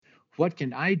what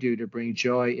can I do to bring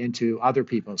joy into other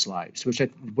people's lives,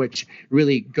 which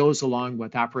really goes along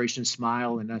with Operation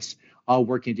Smile and us all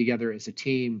working together as a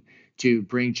team to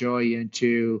bring joy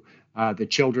into the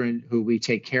children who we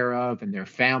take care of and their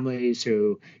families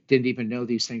who didn't even know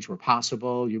these things were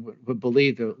possible. You would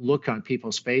believe the look on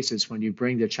people's faces when you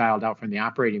bring the child out from the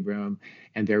operating room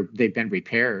and they've been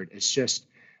repaired. This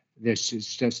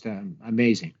is just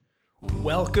amazing.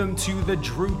 Welcome to the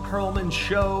Drew Perlman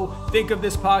Show. Think of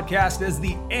this podcast as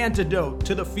the antidote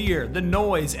to the fear, the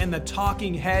noise, and the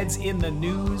talking heads in the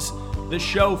news. The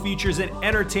show features an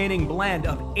entertaining blend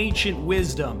of ancient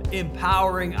wisdom,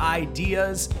 empowering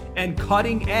ideas, and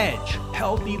cutting-edge,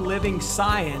 healthy living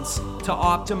science to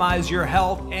optimize your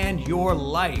health and your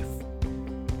life.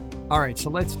 All right, so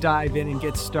let's dive in and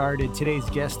get started. Today's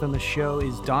guest on the show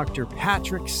is Dr.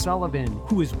 Patrick Sullivan,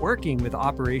 who is working with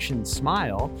Operation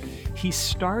Smile. He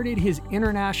started his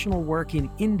international work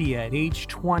in India at age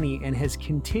 20 and has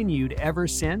continued ever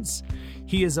since.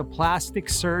 He is a plastic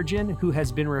surgeon who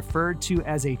has been referred to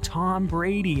as a Tom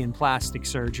Brady in plastic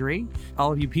surgery.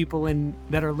 All of you people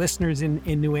that are listeners in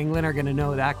New England are going to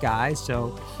know that guy,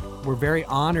 so we're very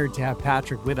honored to have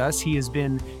Patrick with us. He has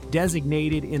been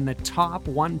designated in the top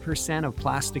 1% of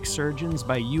plastic surgeons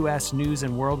by U.S. News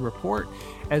and World Report,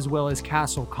 as well as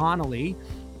Castle Connolly.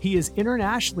 He is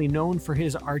internationally known for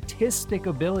his artistic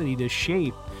ability to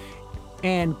shape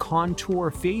and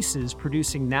contour faces,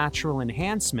 producing natural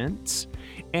enhancements.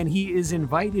 And he is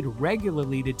invited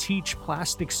regularly to teach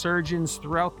plastic surgeons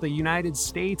throughout the United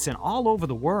States and all over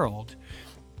the world,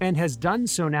 and has done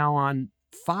so now on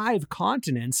 5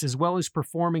 continents, as well as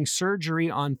performing surgery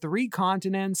on 3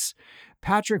 continents.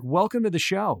 Patrick, welcome to the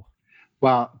show.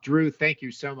 Well, Drew, thank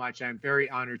you so much. I'm very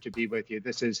honored to be with you.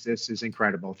 This is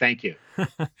incredible. Thank you.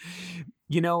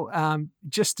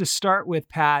 Just to start with,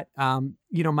 Pat,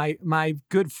 my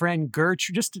good friend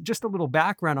Gertrude, just a little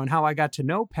background on how I got to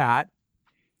know Pat.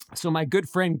 So my good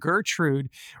friend Gertrude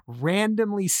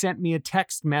randomly sent me a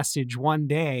text message one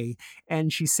day,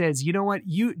 and she says, "You know what,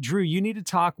 Drew, you need to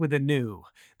talk with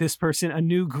this person,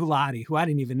 Anu Gulati, who I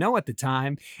didn't even know at the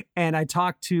time." And I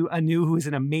talked to Anu, who is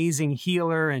an amazing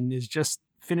healer and is just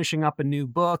finishing up a new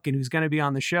book and who's going to be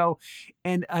on the show.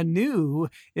 And Anu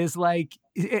is like,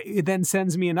 it then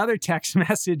sends me another text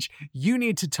message, "You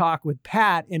need to talk with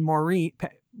Pat and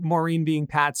Maureen being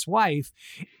Pat's wife."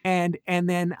 And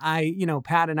then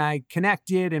Pat and I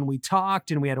connected and we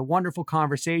talked and we had a wonderful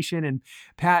conversation. And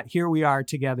Pat, here we are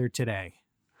together today.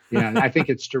 Yeah, I think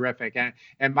it's terrific.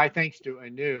 And my thanks to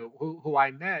Anu, who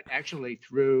I met actually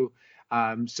through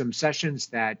some sessions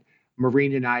that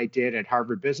Maureen and I did at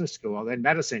Harvard Business School. In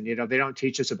medicine, they don't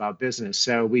teach us about business.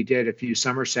 So we did a few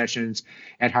summer sessions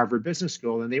at Harvard Business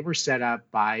School, and they were set up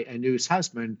by Anu's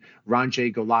husband,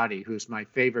 Ranjay Gulati, who's my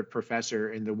favorite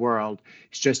professor in the world.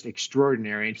 He's just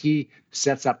extraordinary. And he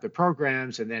sets up the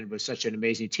programs and then was such an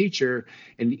amazing teacher.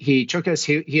 And he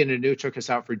and Anu took us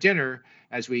out for dinner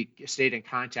as we stayed in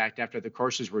contact after the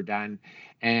courses were done.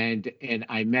 And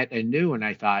I met Anu and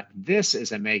I thought, this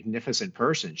is a magnificent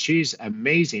person. She's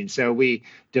amazing. So we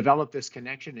developed this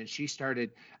connection and she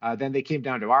started, then they came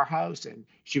down to our house and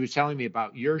she was telling me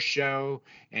about your show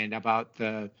and about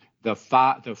the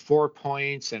 4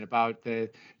 points and about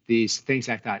these things.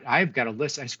 I thought, I've got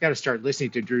to start listening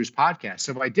to Drew's podcast.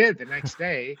 So I did the next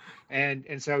day.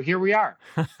 And so here we are.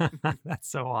 That's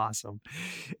so awesome.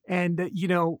 And,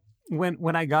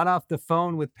 when I got off the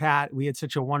phone with Pat, we had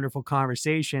such a wonderful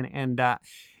conversation. And, I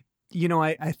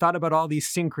thought about all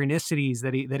these synchronicities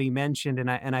that he mentioned.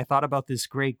 And I thought about this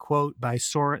great quote by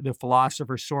the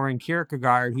philosopher Soren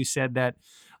Kierkegaard, who said that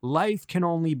life can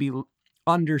only be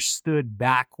understood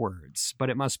backwards, but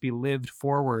it must be lived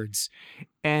forwards.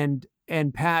 And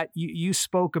Pat, you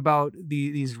spoke about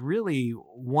these really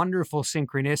wonderful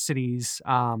synchronicities,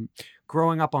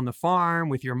 growing up on the farm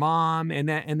with your mom,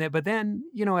 but then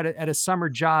at a summer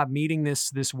job, meeting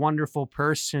this wonderful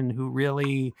person who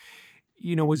really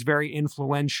was very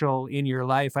influential in your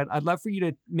life. I'd love for you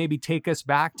to maybe take us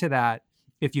back to that,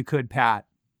 if you could, Pat.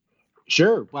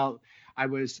 Sure. Well, I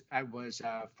was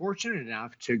fortunate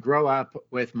enough to grow up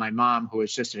with my mom, who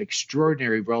was just an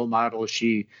extraordinary role model.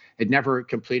 She had never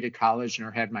completed college, nor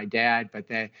had my dad, but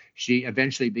she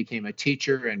eventually became a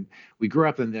teacher. And we grew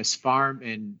up in this farm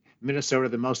in Minnesota.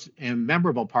 The most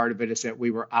memorable part of it is that we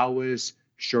were always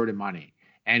short of money.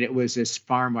 And it was this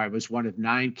farm where I was one of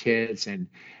 9 kids, and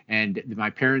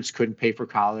my parents couldn't pay for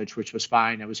college, which was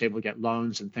fine. I was able to get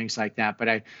loans and things like that. But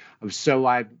I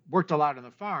worked a lot on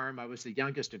the farm. I was the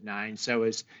youngest of 9. So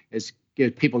as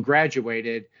people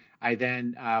graduated, I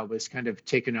then was kind of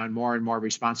taking on more and more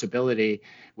responsibility,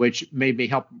 which made me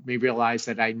help me realize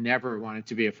that I never wanted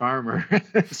to be a farmer.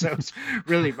 So I was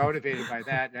really motivated by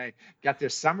that. And I got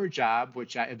this summer job,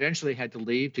 which I eventually had to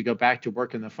leave to go back to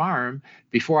work on the farm.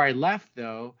 Before I left,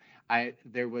 though,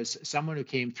 there was someone who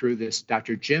came through, this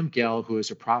Dr. Jim Gill, who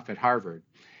is a prof at Harvard,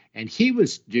 and he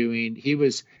was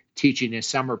teaching a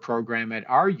summer program at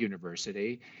our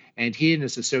university, and he and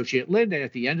his associate Linda,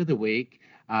 at the end of the week,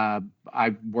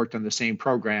 I worked on the same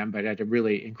program, but at a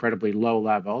really incredibly low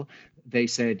level. They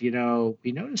said,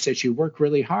 we noticed that you work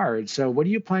really hard. So what do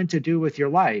you plan to do with your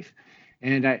life?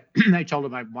 And I told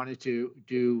them I wanted to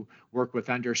do work with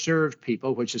underserved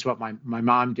people, which is what my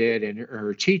mom did in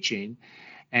her teaching.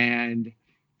 And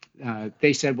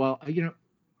they said, well,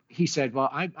 he said, well,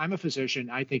 I'm a physician.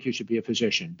 I think you should be a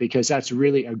physician, because that's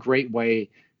really a great way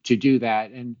to do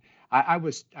that. And I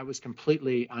was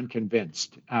completely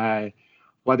unconvinced.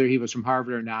 Whether he was from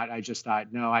Harvard or not, I just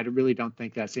thought, no, I really don't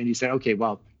think that's it. And he said, okay,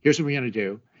 well, here's what we're going to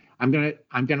do. I'm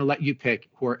going to let you pick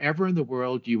wherever in the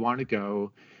world you want to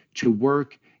go to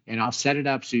work, and I'll set it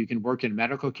up so you can work in a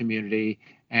medical community.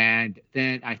 And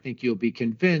then I think you'll be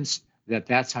convinced that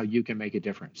that's how you can make a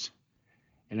difference.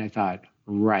 And I thought,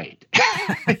 right.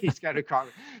 He's got to call.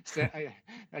 So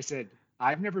I said,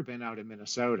 I've never been out in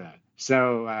Minnesota.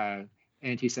 So,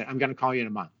 and he said, I'm going to call you in a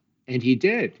month. And he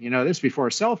did, this before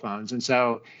cell phones. And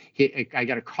so I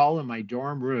got a call in my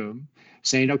dorm room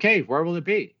saying, okay, where will it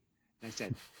be? And I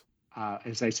said,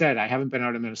 as I said, I haven't been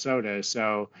out in Minnesota.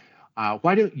 So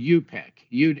why don't you pick?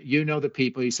 You know the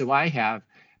people. He said, well, I have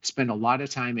spent a lot of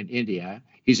time in India.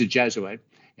 He's a Jesuit,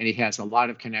 and he has a lot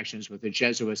of connections with the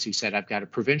Jesuits. He said, I've got a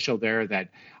provincial there that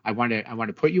I want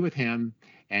to put you with him.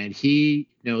 And he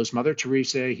knows Mother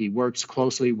Teresa. He works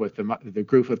closely with the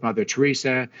group with Mother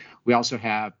Teresa. We also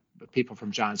have people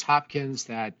from Johns Hopkins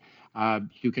that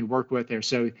you can work with there.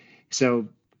 So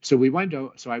I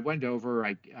went over.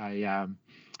 I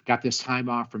got this time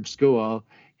off from school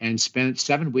and spent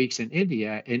 7 weeks in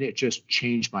India, and it just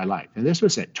changed my life. And this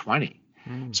was at 20.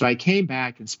 So I came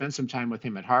back and spent some time with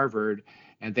him at Harvard.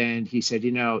 And then he said,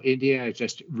 India is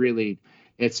just really,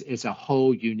 it's a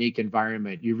whole unique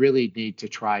environment. You really need to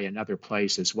try another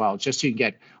place as well, just so you can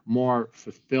get more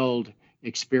fulfilled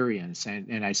experience.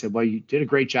 And I said, well, you did a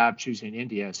great job choosing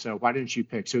India, so why didn't you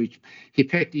pick? So he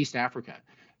picked East Africa.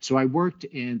 So I worked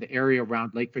in the area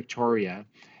around Lake Victoria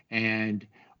and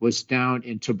was down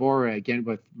in Tabora again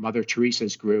with Mother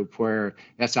Teresa's group, where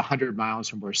that's 100 miles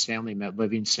from where Stanley met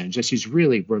Livingstone, just these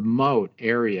really remote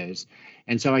areas.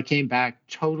 And so I came back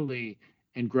totally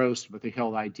engrossed with the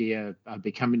whole idea of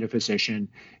becoming a physician,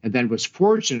 and then was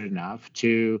fortunate enough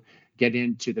to get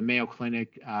into the Mayo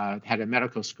Clinic, had a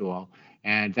medical school,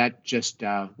 and that just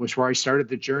was where I started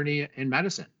the journey in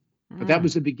medicine. But that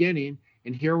was the beginning,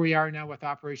 and here we are now with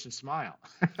Operation Smile.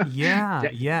 Yeah,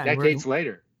 decades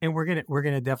later. And we're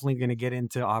gonna definitely get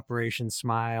into Operation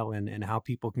Smile and how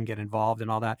people can get involved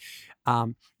and all that.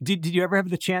 Did you ever have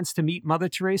the chance to meet Mother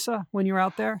Teresa when you were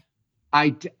out there?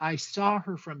 I saw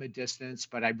her from a distance,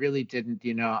 but I really didn't,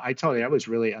 I told you I was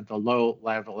really at the low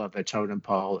level of the totem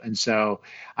pole. And so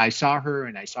I saw her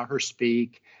and I saw her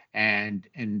speak, but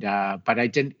I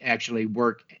didn't actually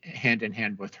work hand in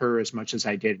hand with her as much as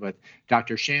I did with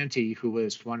Dr. Shanti, who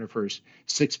was one of her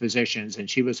 6 physicians, and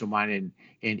she was the one in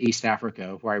East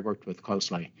Africa where I worked with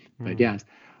closely. But yeah,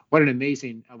 what an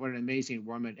amazing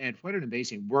woman, and what an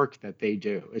amazing work that they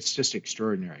do. It's just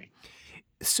extraordinary.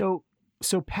 So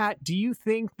Pat, do you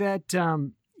think that,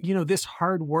 this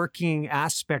hardworking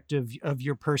aspect of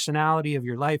your personality, of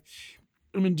your life,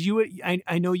 I mean,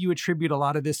 I know you attribute a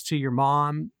lot of this to your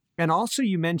mom, and also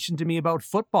you mentioned to me about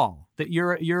football, that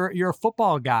you're a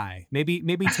football guy. Maybe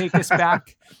take us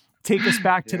back,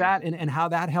 to that and how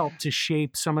that helped to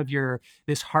shape some of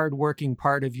this hardworking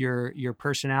part of your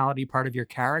personality, part of your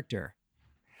character.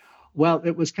 Well,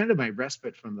 it was kind of my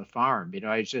respite from the farm.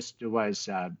 I just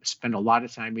spent a lot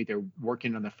of time either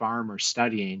working on the farm or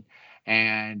studying.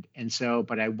 And so,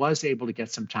 but I was able to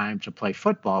get some time to play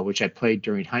football, which I played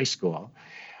during high school.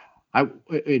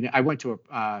 I went to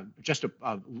just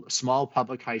a small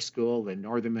public high school in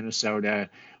northern Minnesota.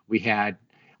 We had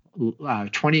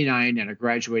 29 in a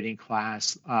graduating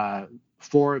class.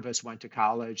 4 of us went to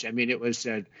college. I mean,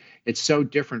 it's so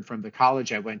different from the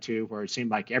college I went to, where it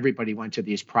seemed like everybody went to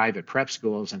these private prep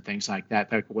schools and things like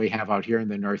that we have out here in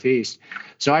the Northeast.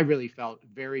 So I really felt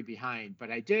very behind, but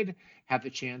I did have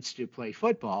the chance to play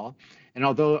football. And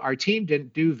although our team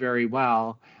didn't do very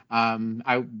well,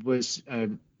 I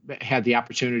had the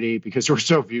opportunity, because there were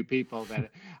so few people, that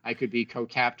I could be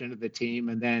co-captain of the team.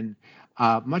 And then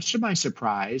much to my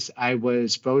surprise, I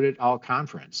was voted all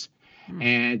conference. Hmm.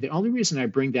 And the only reason I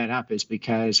bring that up is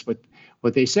because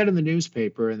what they said in the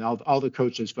newspaper, and all the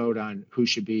coaches vote on who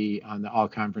should be on the all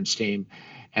conference team.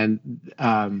 And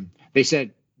they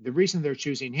said the reason they're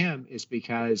choosing him is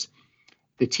because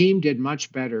the team did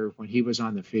much better when he was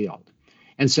on the field.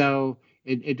 And so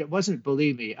it wasn't,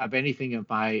 believe me, of anything of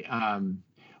my,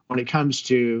 when it comes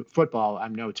to football,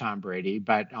 I'm no Tom Brady,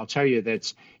 but I'll tell you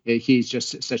that he's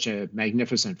just such a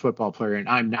magnificent football player, and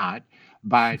I'm not.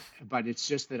 But it's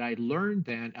just that I learned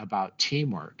then about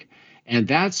teamwork, and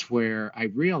that's where I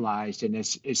realized, and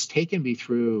it's taken me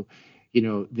through,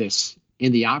 this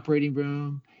in the operating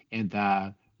room and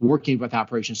the working with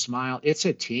Operation Smile. It's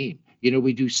a team.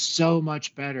 We do so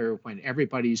much better when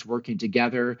everybody's working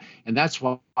together. And that's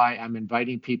why I'm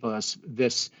inviting people, as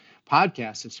this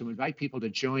podcast is to invite people to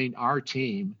join our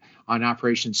team on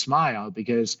Operation Smile,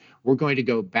 because we're going to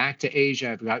go back to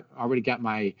Asia. Already got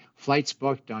my flights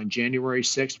booked on January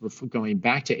 6th. We're going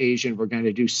back to Asia, and we're going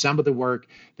to do some of the work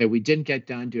that we didn't get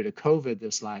done due to COVID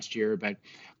this last year. But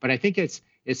I think it's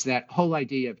that whole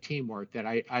idea of teamwork that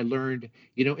I learned,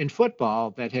 in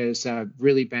football, that has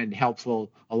really been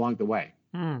helpful along the way.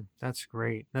 That's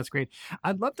great. That's great.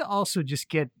 I'd love to also just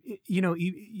get,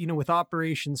 with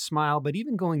Operation Smile, but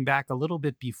even going back a little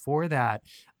bit before that,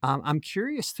 I'm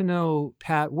curious to know,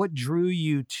 Pat, what drew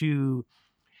you to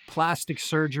plastic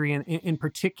surgery and in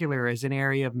particular as an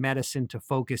area of medicine to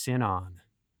focus in on?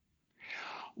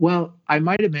 Well, I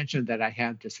might have mentioned that I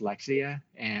have dyslexia,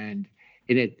 and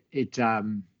it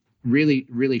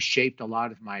really shaped a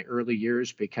lot of my early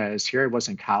years, because here I was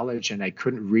in college and I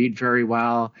couldn't read very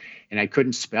well, and I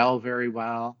couldn't spell very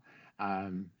well.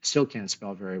 Still can't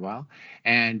spell very well.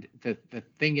 And the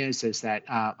thing is that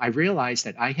I realized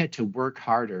that I had to work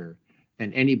harder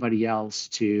than anybody else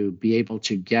to be able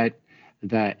to get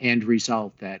the end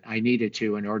result that I needed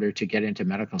to in order to get into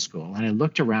medical school. And I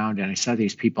looked around and I saw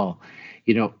these people,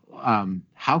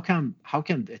 how come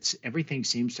everything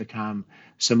seems to come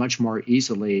so much more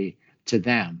easily to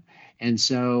them? And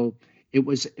so it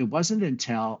wasn't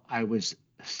until I was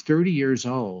 30 years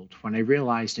old when I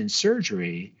realized in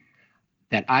surgery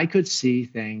that I could see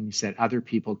things that other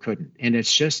people couldn't. And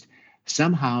it's just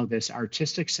somehow this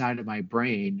artistic side of my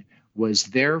brain was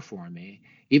there for me,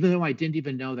 even though I didn't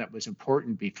even know that was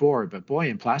important before. But boy,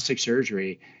 in plastic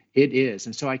surgery, it is.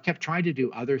 And so I kept trying to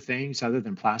do other things other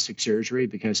than plastic surgery,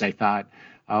 because I thought,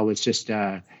 oh, it's just,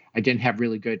 I didn't have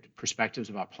really good perspectives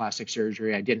about plastic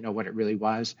surgery. I didn't know what it really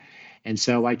was. And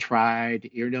so I tried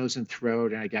ear, nose, and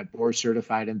throat, and I got board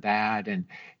certified in that, and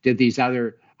did these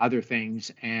other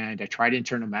things. And I tried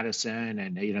internal medicine,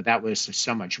 and that was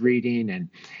so much reading.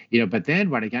 And but then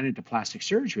when I got into plastic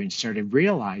surgery and started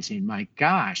realizing, my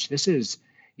gosh, this is,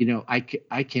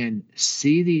 I can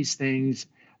see these things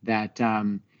that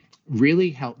really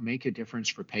help make a difference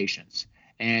for patients.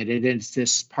 And it is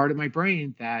this part of my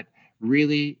brain that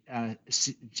really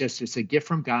just, it's a gift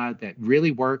from God that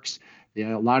really works.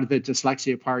 A lot of the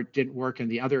dyslexia part didn't work in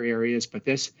the other areas, but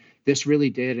this really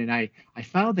did. And I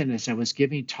found that as I was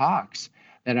giving talks,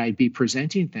 that I'd be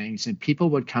presenting things and people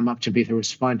would come up to me. There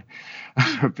was one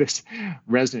this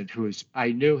resident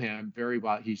I knew him very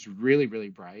well. He's really, really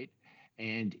bright.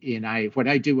 And what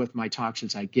I do with my talks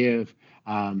is I give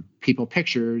people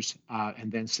pictures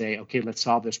and then say, okay, let's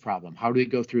solve this problem. How do we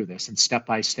go through this? And step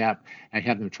by step, I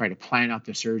have them try to plan out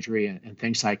the surgery and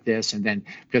things like this. And then,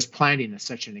 because planning is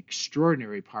such an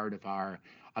extraordinary part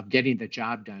of getting the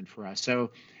job done for us.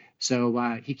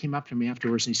 So he came up to me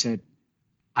afterwards and he said,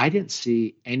 I didn't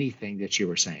see anything that you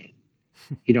were saying.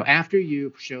 After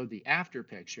you showed the after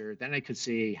picture, then I could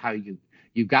see how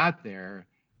you got there,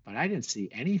 but I didn't see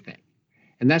anything.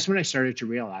 And that's when I started to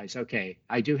realize, okay,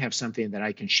 I do have something that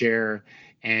I can share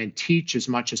and teach as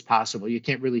much as possible. You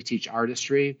can't really teach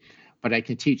artistry, but I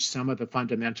can teach some of the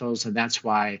fundamentals. And that's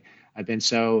why I've been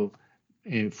so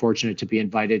fortunate to be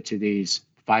invited to these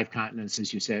 5 continents,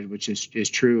 as you said, which is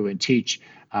true, and teach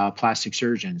plastic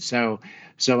surgeons. So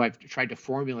I've tried to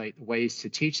formulate ways to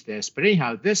teach this. But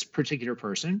anyhow, this particular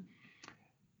person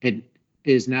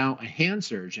is now a hand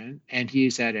surgeon, and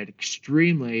he's at an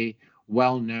extremely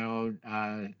well-known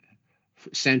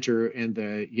center in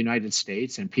the United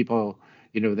States, and people,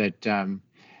 that,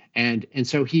 and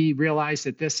so he realized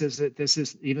that this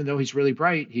is, even though he's really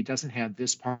bright, he doesn't have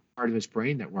this part of his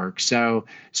brain that works. So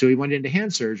he went into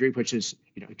hand surgery, which is,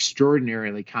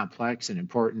 extraordinarily complex and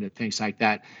important and things like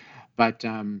that. But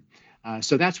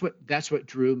so that's what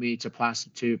drew me to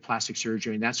plastic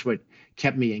surgery, and that's what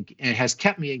has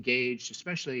kept me engaged,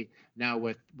 especially now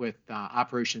with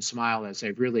Operation Smile, as I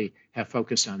really have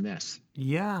focused on this.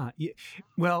 Yeah.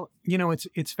 Well,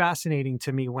 it's fascinating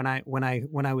to me when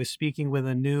I was speaking with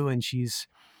Anu, and she's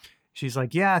she's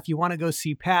like, yeah, if you want to go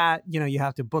see Pat, you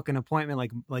have to book an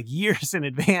appointment like years in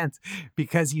advance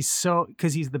because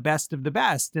he's the best of the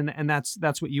best. And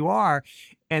that's what you are.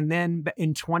 And then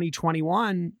in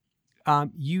 2021,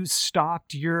 you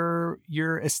stopped your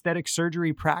aesthetic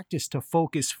surgery practice to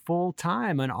focus full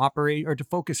time on to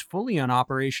focus fully on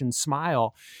Operation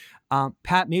Smile.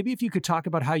 Pat, maybe if you could talk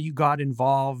about how you got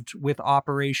involved with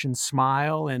Operation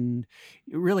Smile and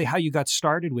really how you got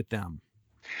started with them.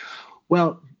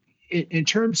 Well, in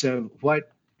terms of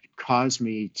what caused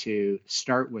me to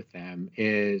start with them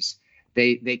is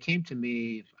they came to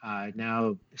me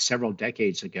now several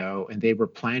decades ago, and they were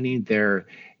planning the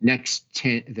next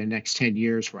 10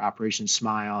 years for Operation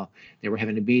Smile. They were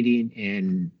having a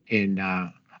meeting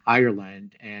in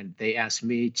Ireland, and they asked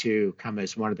me to come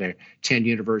as one of their 10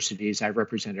 universities. I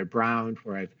represented Brown,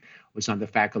 where I was on the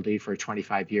faculty for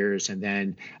 25 years, and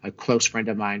then a close friend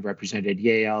of mine represented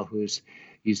Yale,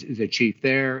 he's the chief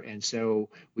there. And so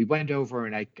we went over,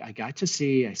 and I got to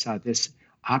see, I saw this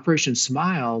Operation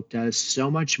Smile does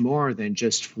so much more than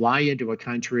just fly into a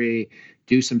country,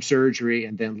 do some surgery,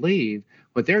 and then leave.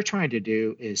 What they're trying to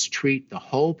do is treat the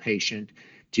whole patient,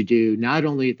 to do not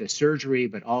only the surgery,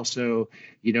 but also,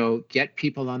 get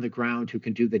people on the ground who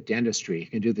can do the dentistry, who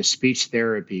can do the speech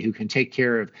therapy, who can take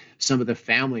care of some of the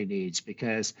family needs.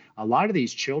 Because a lot of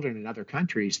these children in other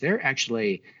countries, they're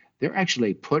actually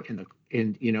put in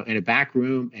a back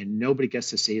room, and nobody gets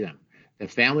to see them. The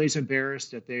family's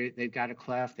embarrassed that they've got a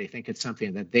cleft. They think it's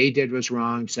something that they did was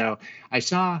wrong. So I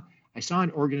saw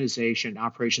an organization,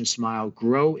 Operation Smile,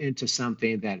 grow into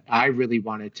something that I really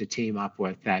wanted to team up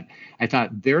with, that I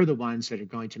thought they're the ones that are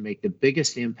going to make the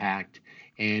biggest impact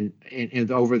and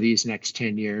over these next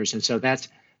 10 years. And so that's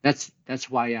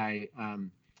why I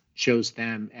chose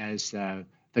them as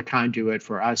the conduit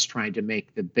for us trying to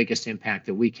make the biggest impact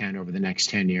that we can over the next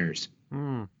 10 years.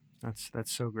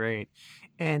 That's so great.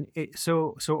 And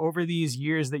so over these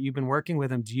years that you've been working with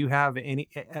them, do you have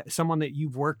someone that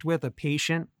you've worked with, a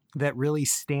patient that really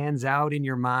stands out in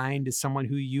your mind as someone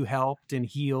who you helped and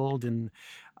healed and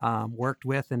worked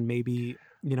with, and maybe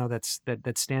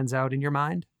that stands out in your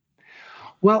mind?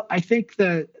 Well, I think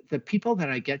the people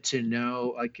that I get to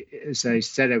know, like as I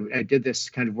said, I did this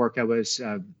kind of work. I was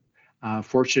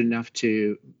fortunate enough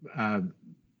to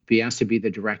be asked to be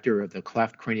the director of the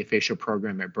cleft craniofacial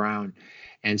program at Brown.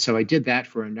 And so I did that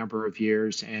for a number of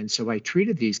years. And so I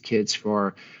treated these kids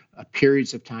for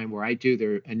periods of time where I do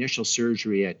their initial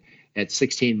surgery at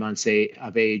 16 months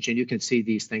of age. And you can see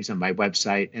these things on my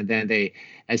website. And then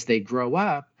as they grow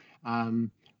up,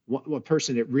 one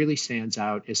person that really stands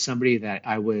out is somebody that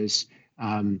I was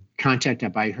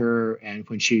contacted by her, and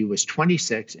when she was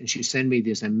 26, and she sent me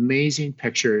these amazing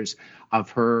pictures of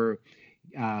her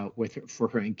for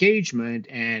her engagement.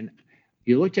 And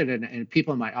you looked at it, and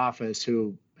people in my office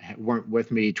who weren't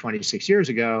with me 26 years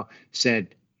ago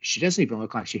said, she doesn't even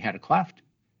look like she had a cleft.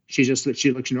 She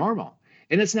looks normal.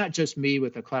 And it's not just me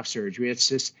with the cleft surgery. It's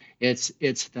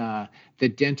the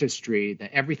dentistry,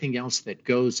 everything else that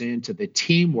goes into the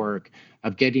teamwork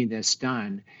of getting this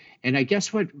done. And I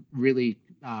guess what really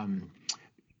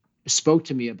spoke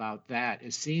to me about that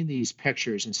is seeing these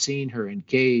pictures and seeing her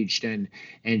engaged and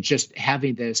just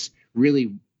having this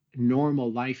really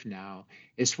normal life now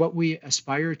is what we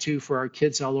aspire to for our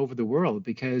kids all over the world.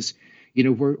 Because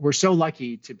we're so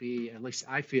lucky to be, at least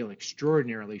I feel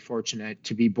extraordinarily fortunate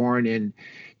to be born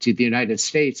to the United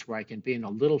States, where I can be in a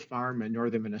little farm in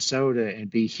northern Minnesota and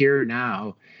be here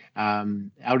now,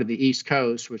 out of the East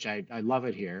Coast, which I love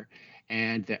it here,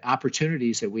 and the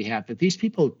opportunities that we have that these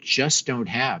people just don't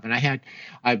have. And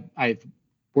I've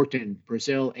worked in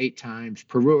Brazil 8 times,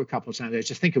 Peru a couple of times. I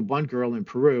just think of one girl in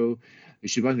Peru.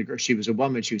 She was a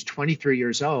woman. She was 23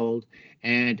 years old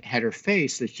and had her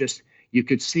face that's just, you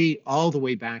could see all the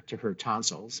way back to her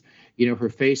tonsils. Her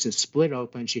face is split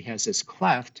open. She has this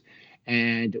cleft,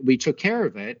 and we took care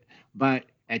of it. But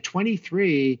at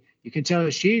 23, you can tell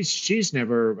she's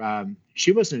never,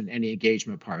 she wasn't in any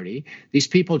engagement party. These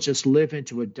people just live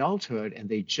into adulthood, and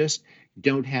they just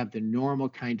don't have the normal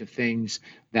kind of things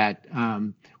that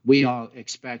we all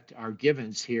expect are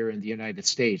givens here in the United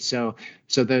States. So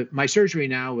my surgery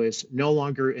now is no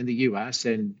longer in the U.S.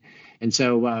 and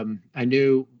so I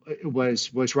knew it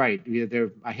was right.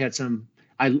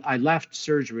 I left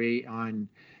surgery on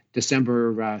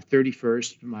December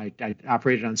 31st. I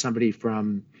operated on somebody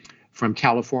from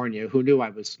California who knew I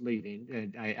was leaving,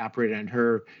 and I operated on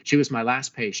her. She was my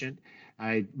last patient.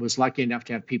 I was lucky enough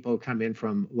to have people come in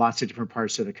from lots of different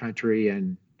parts of the country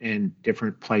and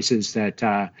different places that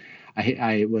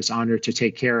I was honored to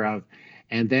take care of.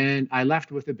 And then I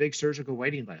left with a big surgical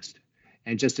waiting list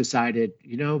and just decided,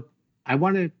 I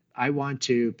want to I want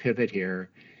to pivot here,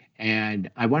 and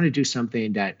I want to do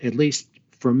something that, at least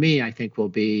for me, I think will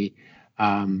be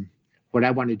um, what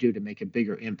I want to do to make a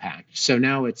bigger impact. So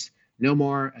now it's no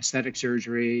more aesthetic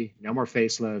surgery, no more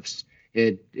facelifts.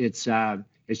 It's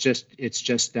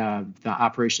just the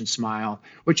Operation Smile,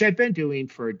 which I've been doing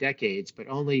for decades, but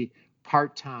only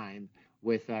part time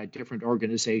with different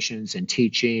organizations and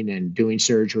teaching and doing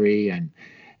surgery. And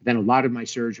then a lot of my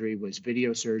surgery was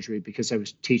video surgery because I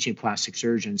was teaching plastic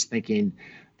surgeons, thinking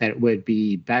that it would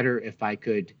be better if I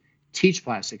could teach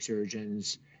plastic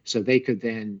surgeons so they could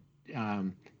then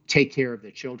take care of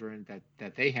the children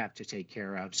that they have to take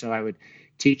care of. So I would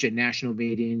teach at national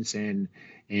meetings in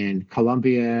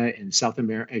Colombia and South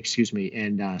America, excuse me,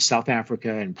 in South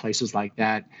Africa and places like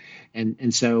that.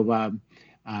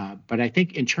 But I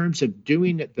think in terms of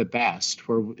doing it the best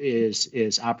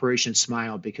is Operation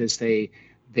Smile, because they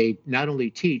not only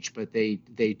teach, but they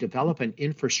develop an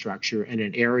infrastructure in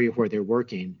an area where they're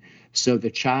working. So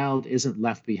the child isn't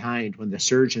left behind when the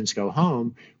surgeons go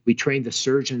home. We train the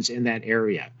surgeons in that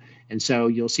area. And so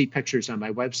you'll see pictures on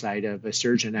my website of a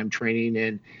surgeon I'm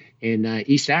training in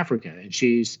East Africa. And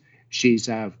she's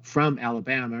from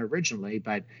Alabama originally,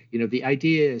 but the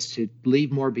idea is to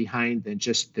leave more behind than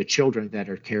just the children that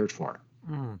are cared for.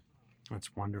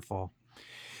 That's wonderful.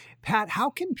 Pat, how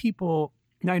can people,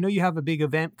 now I know you have a big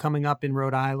event coming up in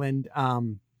Rhode Island,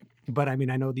 but I mean,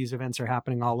 I know these events are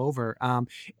happening all over.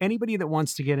 Anybody that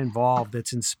wants to get involved,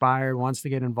 that's inspired, wants to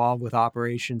get involved with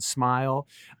Operation Smile,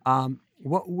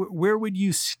 where would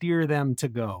you steer them to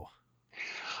go?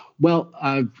 Well,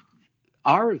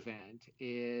 our event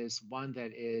is one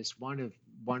that is one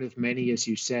of many, as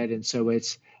you said, and so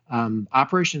it's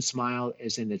Operation Smile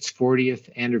is in its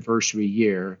 40th anniversary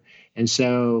year, and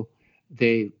so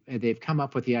they've come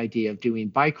up with the idea of doing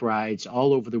bike rides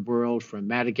all over the world, from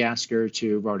Madagascar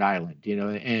to Rhode Island.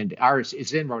 And ours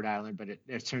is in Rhode Island, but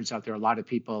it turns out there are a lot of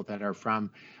people that are from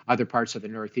other parts of the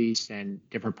Northeast and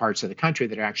different parts of the country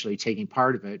that are actually taking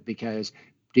part of it, because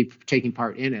taking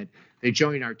part in it, they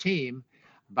join our team.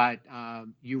 But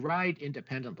you ride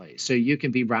independently. So you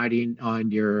can be riding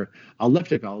on your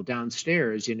elliptical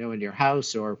downstairs, in your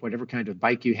house, or whatever kind of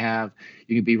bike you have.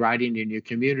 You can be riding in your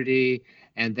community,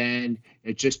 and then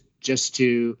it just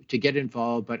to get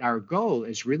involved. But our goal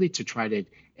is really to try to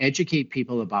educate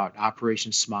people about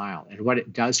Operation Smile and what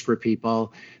it does for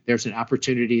people. There's an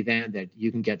opportunity then that you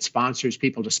can get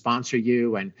people to sponsor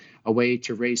you, and a way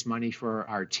to raise money for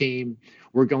our team.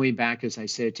 We're going back, as I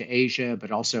said, to Asia,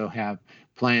 but also have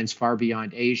plans far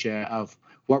beyond Asia of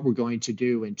what we're going to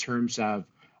do in terms of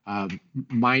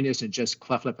mine isn't just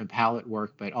cleft lip and palate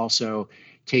work, but also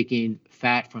taking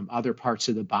fat from other parts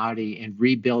of the body and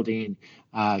rebuilding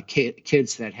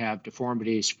kids that have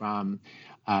deformities from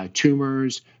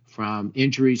tumors, from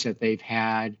injuries that they've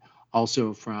had,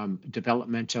 also from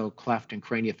developmental cleft and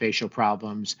craniofacial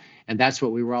problems. And that's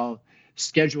what we were all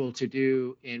scheduled to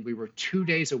do. And we were 2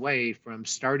 days away from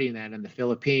starting that in the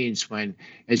Philippines when,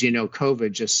 as you know,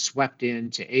 COVID just swept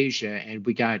into Asia, and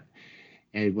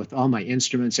with all my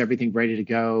instruments, everything ready to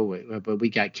go, but we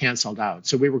got canceled out.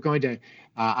 So we were going to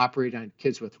operate on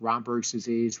kids with Romberg's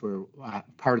disease, where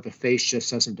part of the face just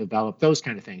doesn't develop, those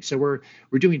kind of things. So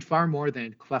we're doing far more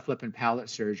than cleft lip and palate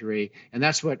surgery, and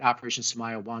that's what Operation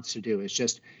Smile wants to do, is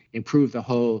just improve the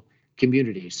whole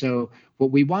community. So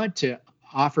what we want to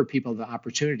offer people the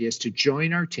opportunity is to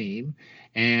join our team,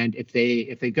 and if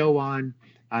they go on,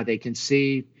 they can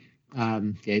see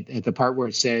at the part where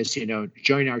it says,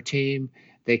 join our team.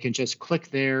 They can just click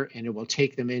there, and it will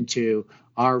take them into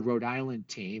our Rhode Island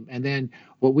team. And then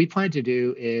what we plan to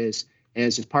do is,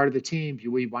 as part of the team,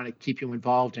 we want to keep you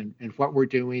involved in what we're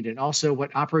doing, and also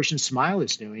what Operation Smile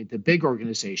is doing. The big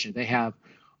organization, they have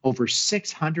over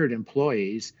 600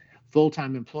 employees,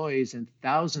 full-time employees, and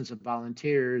thousands of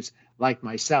volunteers like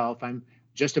myself. I'm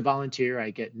just a volunteer.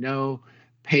 I get no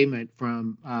payment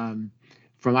from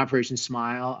Operation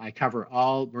Smile.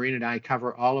 Maureen and I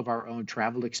cover all of our own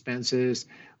travel expenses.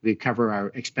 We cover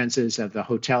our expenses of the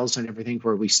hotels and everything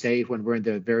where we stay when we're in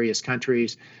the various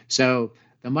countries. So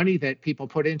the money that people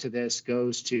put into this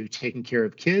goes to taking care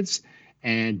of kids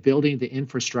and building the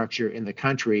infrastructure in the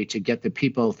country to get the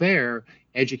people there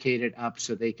educated up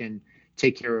so they can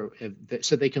take care of,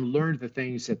 so they can learn the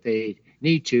things that they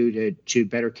need to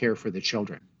better care for the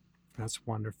children. That's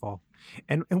wonderful.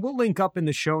 And we'll link up in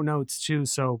the show notes too,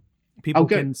 so people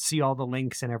can see all the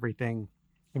links and everything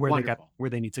where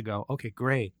they need to go. Okay,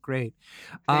 great.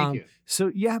 Thank you.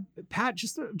 So yeah, Pat,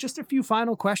 just a few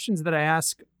final questions that I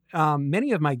ask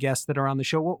many of my guests that are on the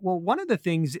show. Well, one of the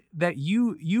things that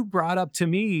you brought up to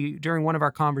me during one of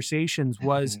our conversations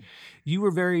was you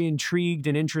were very intrigued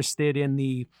and interested in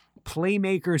the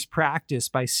Playmakers Practice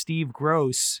by Steve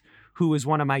Gross, who was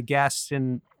one of my guests.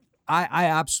 And I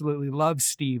absolutely love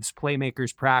Steve's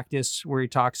Playmakers Practice, where he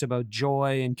talks about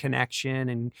joy and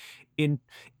connection and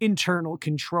internal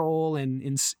control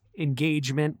and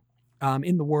engagement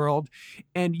in the world.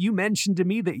 And you mentioned to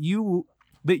me that you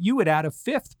would add a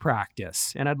fifth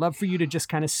practice, and I'd love for you to just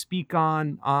kind of speak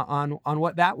on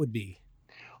what that would be.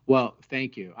 Well,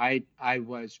 thank you. I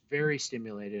was very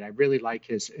stimulated. I really like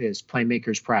his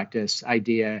playmakers practice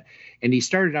idea, and he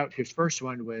started out. His first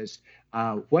one was,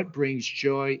 "What brings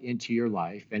joy into your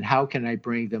life, and how can I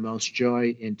bring the most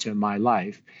joy into my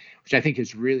life?" Which I think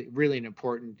is really really an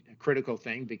important, critical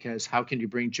thing, because how can you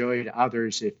bring joy to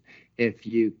others if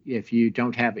you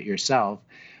don't have it yourself?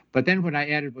 But then what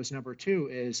I added was number two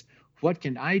is, what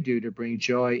can I do to bring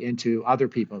joy into other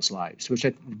people's lives,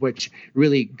 which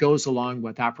really goes along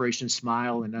with Operation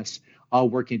Smile and us all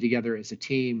working together as a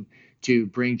team to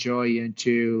bring joy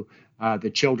into the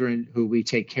children who we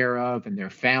take care of and their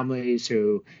families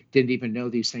who didn't even know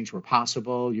these things were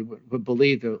possible. You would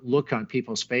believe the look on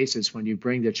people's faces when you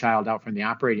bring the child out from the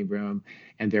operating room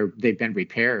and they've been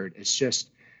repaired. It's just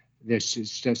this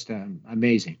is just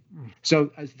amazing. So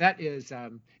that is,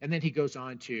 and then he goes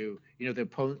on to,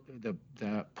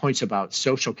 the points about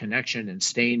social connection and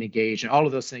staying engaged and all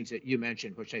of those things that you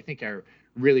mentioned, which I think are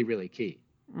really, really key.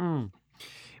 Mm.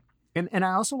 And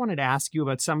I also wanted to ask you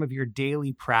about some of your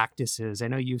daily practices. I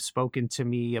know you've spoken to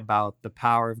me about the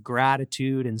power of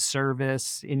gratitude and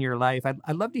service in your life.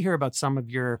 I'd love to hear about some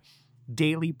of your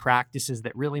daily practices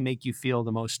that really make you feel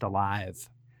the most alive.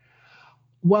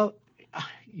 Well,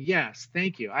 yes,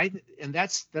 thank you. And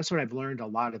that's what I've learned a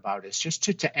lot about, is just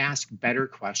to ask better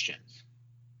questions.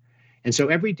 And so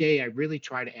every day I really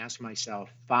try to ask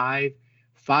myself five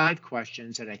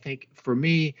questions that I think for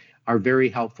me are very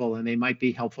helpful, and they might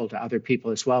be helpful to other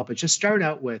people as well. But just start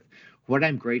out with what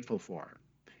I'm grateful for.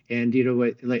 And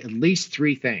like at least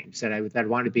three things that I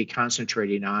want to be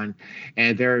concentrating on.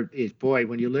 And there is, boy,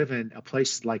 when you live in a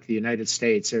place like the United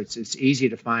States, it's easy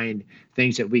to find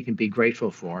things that we can be grateful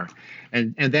for.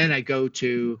 And then I go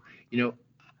to,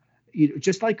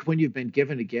 just like when you've been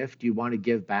given a gift, you want to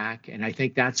give back. And I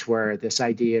think that's where this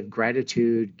idea of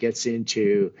gratitude gets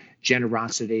into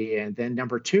generosity. And then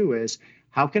number two is,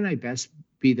 how can I best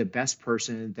be the best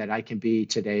person that I can be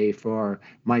today for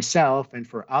myself and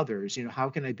for others? How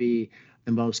can I be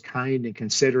the most kind and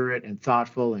considerate and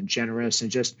thoughtful and generous,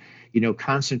 and just,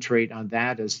 concentrate on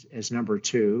that as number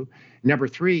two. Number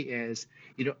three is,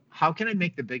 how can I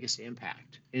make the biggest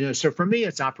impact? So for me,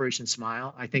 it's Operation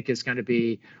Smile. I think is going to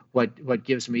be what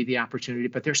gives me the opportunity.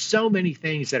 But there's so many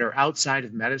things that are outside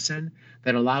of medicine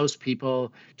that allows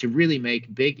people to really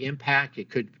make big impact. It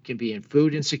can be in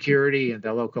food insecurity and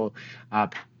the local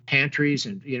pantries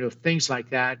and things like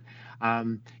that.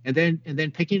 And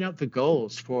then picking out the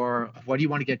goals for what do you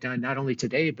want to get done, not only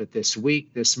today, but this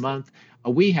week, this month.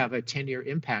 We have a 10-year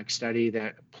impact study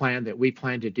that we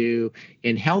plan to do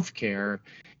in healthcare.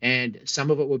 And some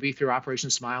of it will be through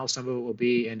Operation Smile. Some of it will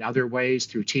be in other ways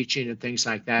through teaching and things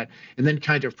like that. And then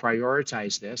kind of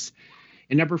prioritize this.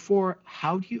 And number four,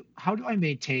 how do I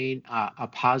maintain a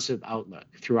positive outlook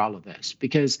through all of this?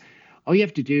 Because all you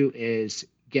have to do is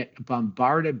get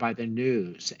bombarded by the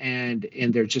news, and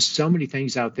there's just so many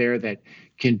things out there that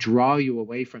can draw you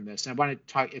away from this. And I want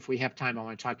to talk, if we have time, I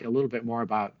want to talk a little bit more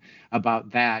about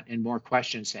that and more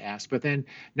questions to ask. But then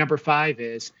number five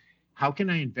is, how can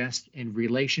I invest in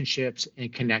relationships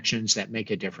and connections that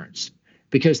make a difference?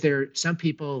 Because there are some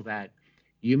people that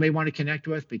you may want to connect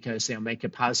with because they'll make a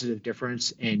positive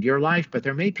difference in your life, but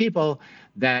there may be people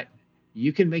that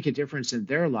you can make a difference in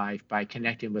their life by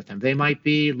connecting with them. They might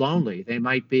be lonely. They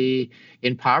might be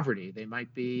in poverty. They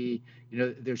might be,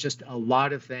 there's just a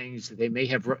lot of things. They may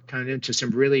have come into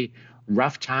some really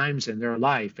rough times in their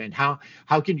life. And how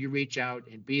can you reach out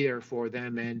and be there for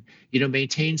them and,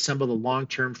 maintain some of the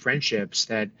long-term friendships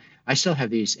that I still have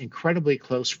these incredibly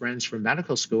close friends from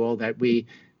medical school that we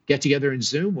get together in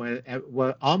Zoom with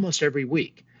almost every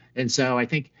week. And so I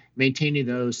think maintaining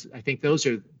those, I think those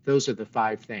are the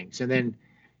five things. And then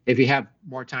if you have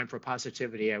more time for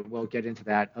positivity, I will get into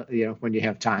that, when you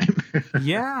have time.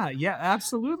 Yeah,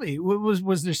 absolutely.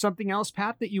 Was there something else,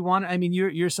 Pat, that you want? I mean,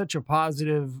 you're such a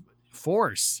positive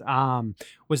force.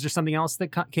 Was there something else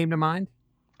that came to mind?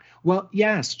 Well,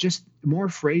 yes, just more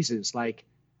phrases like,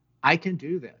 I can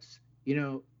do this.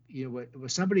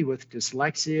 With somebody with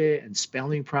dyslexia and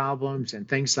spelling problems and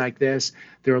things like this,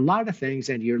 there are a lot of things,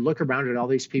 and you look around at all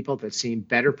these people that seem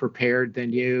better prepared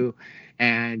than you,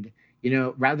 and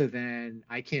rather than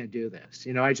I can't do this,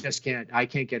 I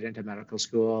can't get into medical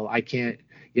school. I can't,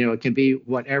 it can be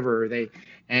whatever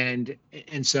and,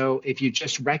 and so if you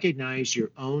just recognize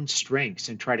your own strengths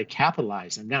and try to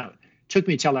capitalize them. Now, it took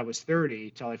me till I was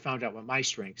 30 till I found out what my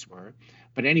strengths were.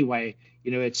 But anyway,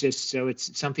 it's just, so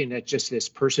it's something that just this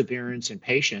perseverance and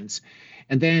patience.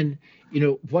 And then,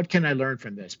 what can I learn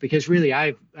from this? Because really,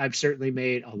 I've certainly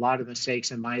made a lot of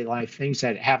mistakes in my life, things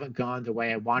that haven't gone the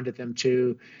way I wanted them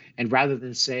to. And rather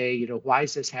than say, why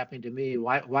is this happening to me?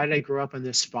 Why did I grow up on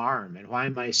this farm? And why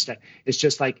am I stuck? It's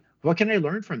just like, what can I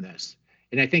learn from this?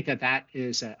 And I think that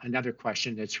is another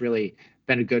question that's really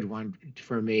been a good one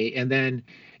for me. And then,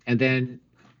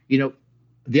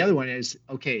 the other one is,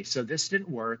 okay, so this didn't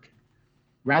work.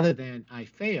 Rather than I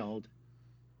failed,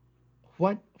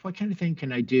 what kind of thing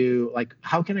can I do? Like,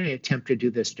 how can I attempt to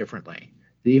do this differently?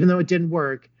 Even though it didn't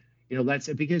work,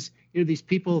 because these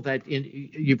people that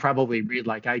you probably read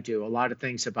like I do a lot of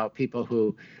things about people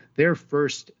who their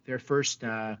first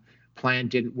plan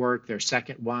didn't work, their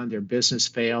second one, their business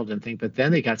failed and things, but then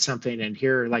they got something. And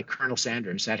here, like Colonel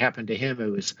Sanders, that happened to him,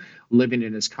 who was living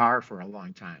in his car for a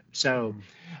long time. So,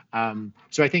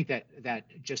 so I think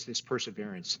that just this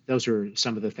perseverance, those are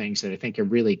some of the things that I think are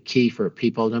really key for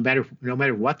people, no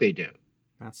matter what they do.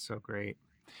 That's so great.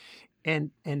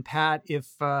 And Pat, if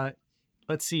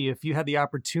let's see, if you had the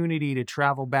opportunity to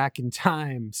travel back in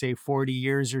time, say 40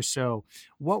 years or so,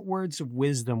 what words of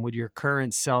wisdom would your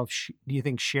current self, do you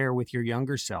think, share with your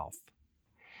younger self?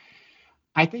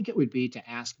 I think it would be to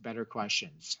ask better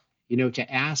questions,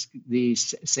 to ask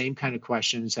these same kind of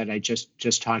questions that I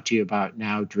just talked to you about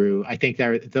now, Drew. I think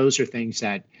those are things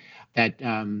that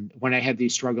when I had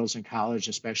these struggles in college,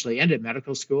 especially, and at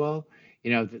medical school,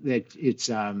 that it's,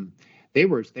 they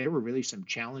were really some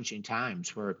challenging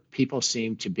times where people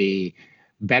seemed to be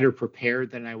better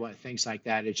prepared than I was, things like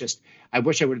that. I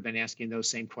wish I would have been asking those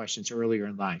same questions earlier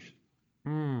in life.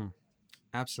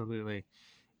 Absolutely.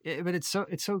 But it's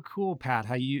so cool, Pat,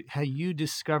 how you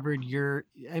discovered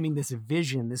this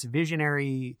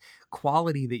visionary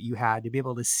quality that you had to be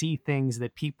able to see things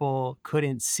that people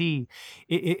couldn't see.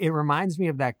 It reminds me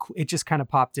of that. It just kind of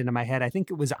popped into my head. I think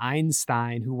it was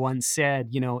Einstein who once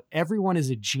said, everyone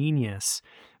is a genius,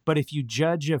 but if you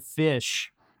judge a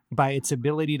fish by its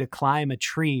ability to climb a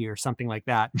tree or something like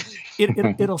that,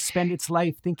 it'll spend its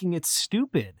life thinking it's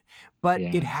stupid. But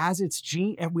it has its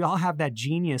and we all have that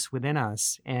genius within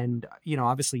us. And,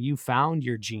 obviously you found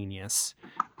your genius.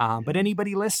 But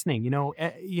anybody listening,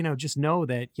 just know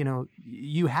that,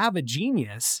 you have a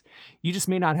genius. You just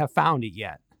may not have found it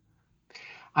yet.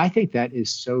 I think that is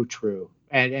so true.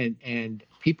 And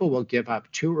people will give up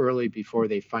too early before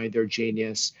they find their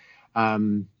genius,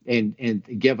 and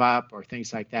give up or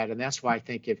things like that. And that's why I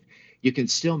think if you can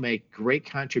still make great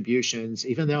contributions,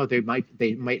 even though they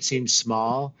might seem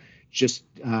small, just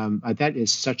that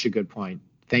is such a good point.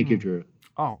 Thank you, Drew.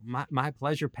 Oh, my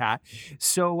pleasure, Pat.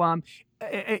 So,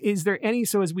 is there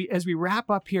as we wrap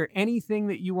up here, anything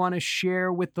that you want to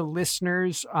share with the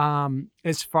listeners,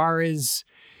 as far as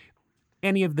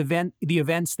any of the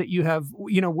events that you have?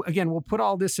 Again, we'll put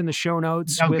all this in the show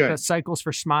notes with Cycles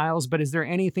for Smiles. But is there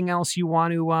anything else you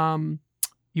want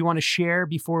to share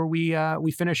before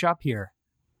we finish up here?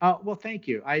 Well, thank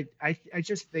you. I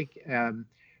just think.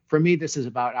 For me, this is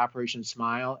about Operation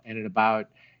Smile and about,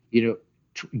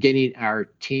 getting our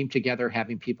team together,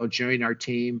 having people join our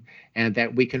team, and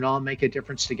that we can all make a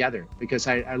difference together. Because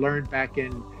I learned back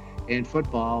in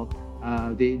football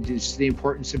the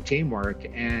importance of teamwork,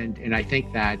 and I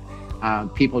think that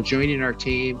people joining our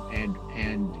team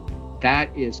and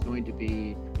that is going to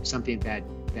be something that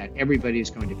everybody is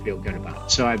going to feel good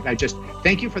about. So I just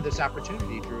thank you for this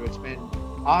opportunity, Drew. It's been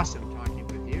awesome talking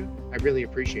with you. I really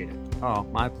appreciate it. Oh,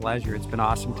 my pleasure. It's been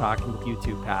awesome talking with you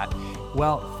too, Pat.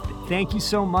 Well, thank you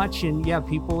so much. And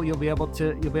people, you'll be able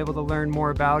to learn more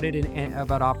about it and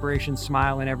about Operation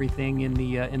Smile and everything in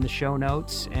the show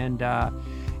notes. And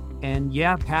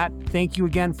Pat, thank you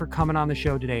again for coming on the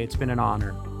show today. It's been an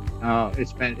honor. Oh,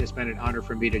 it's been an honor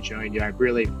for me to join you. I'm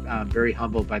really very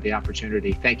humbled by the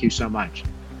opportunity. Thank you so much.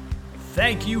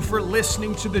 Thank you for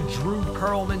listening to the Drew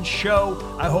Perlman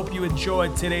Show. I hope you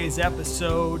enjoyed today's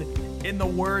episode. In the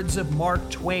words of Mark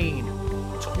Twain,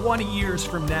 20 years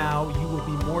from now, you will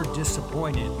be more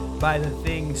disappointed by the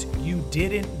things you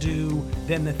didn't do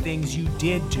than the things you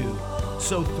did do.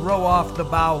 So throw off the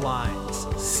bow lines,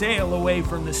 sail away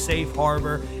from the safe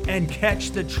harbor, and catch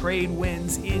the trade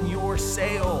winds in your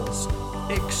sails.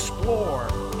 Explore,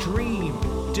 dream,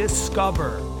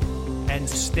 discover, and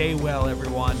stay well,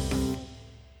 everyone.